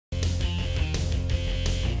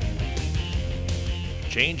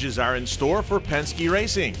Changes are in store for Penske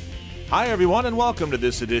Racing. Hi everyone and welcome to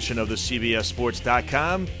this edition of the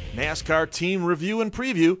CBSSports.com NASCAR team review and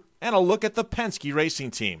preview and a look at the Penske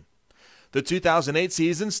Racing team. The 2008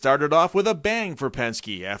 season started off with a bang for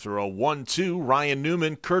Penske after a 1-2 Ryan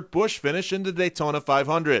Newman-Kurt Busch finish in the Daytona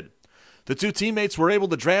 500. The two teammates were able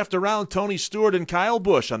to draft around Tony Stewart and Kyle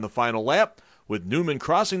Busch on the final lap, with Newman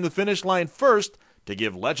crossing the finish line first to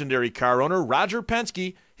give legendary car owner Roger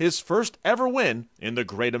Penske his first ever win in the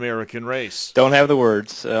Great American Race. Don't have the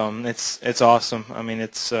words. It's awesome. I mean,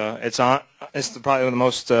 it's probably the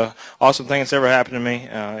most awesome thing that's ever happened to me.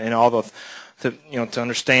 In all to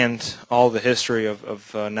understand all the history of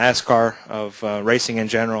NASCAR, of racing in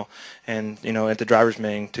general, and at the drivers'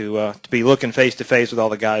 meeting to be looking face to face with all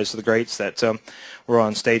the guys, the greats that were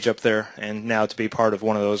on stage up there, and now to be part of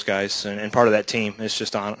one of those guys and part of that team is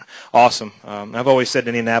just awesome. I've always said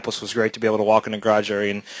Indianapolis was great to be able to walk in the garage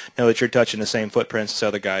area and know that you're touching the same footprints as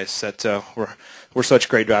other guys that were such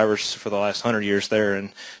great drivers for the last 100 years there,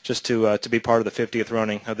 and just to be part of the 50th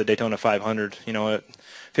running of the Daytona 500.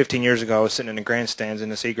 15 years ago, I was sitting in the grandstands in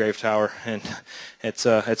the Seagrave Tower, and it's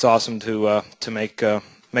awesome to make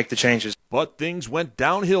the changes. But things went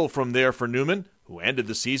downhill from there for Newman, who ended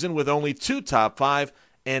the season with only 2 top 5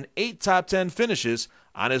 and 8 top 10 finishes,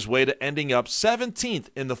 on his way to ending up 17th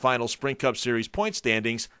in the final Sprint Cup Series point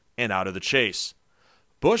standings and out of the chase.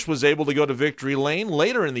 Busch was able to go to victory lane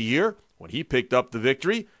later in the year when he picked up the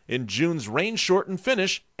victory in June's rain-shortened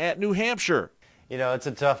finish at New Hampshire. It's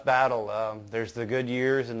a tough battle. There's the good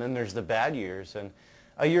years and then there's the bad years. And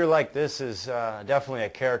a year like this is definitely a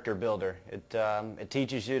character builder. It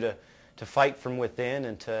teaches you to fight from within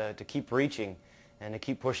and to keep reaching and to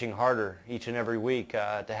keep pushing harder each and every week,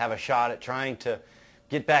 to have a shot at trying to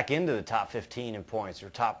get back into the top 15 in points or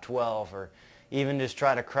top 12, or even just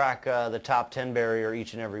try to crack the top 10 barrier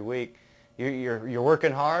each and every week. You're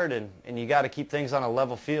working hard, and you got to keep things on a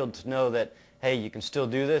level field to know that, hey, you can still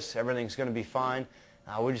do this. Everything's going to be fine.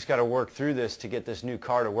 We just got to work through this to get this new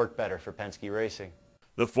car to work better for Penske Racing.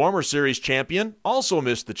 The former series champion also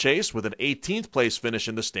missed the chase with an 18th place finish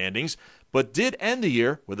in the standings, but did end the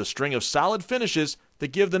year with a string of solid finishes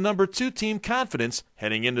that give the number 2 team confidence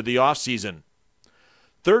heading into the offseason.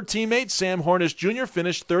 Third teammate Sam Hornish Jr.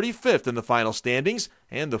 finished 35th in the final standings,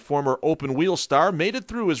 and the former open-wheel star made it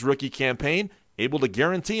through his rookie campaign, able to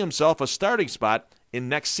guarantee himself a starting spot in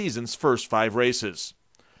next season's first 5 races.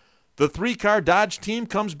 The 3-car Dodge team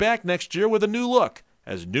comes back next year with a new look,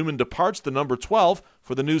 as Newman departs the number 12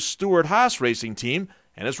 for the new Stewart-Haas Racing team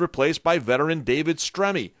and is replaced by veteran David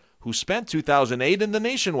Stremme, who spent 2008 in the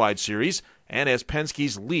Nationwide Series and as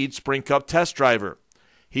Penske's lead Sprint Cup test driver.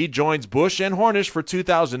 He joins Busch and Hornish for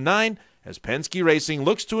 2009 as Penske Racing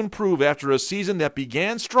looks to improve after a season that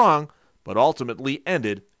began strong but ultimately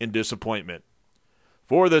ended in disappointment.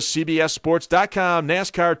 For the CBSSports.com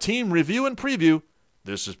NASCAR team review and preview,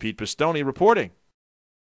 this is Pete Pistone reporting.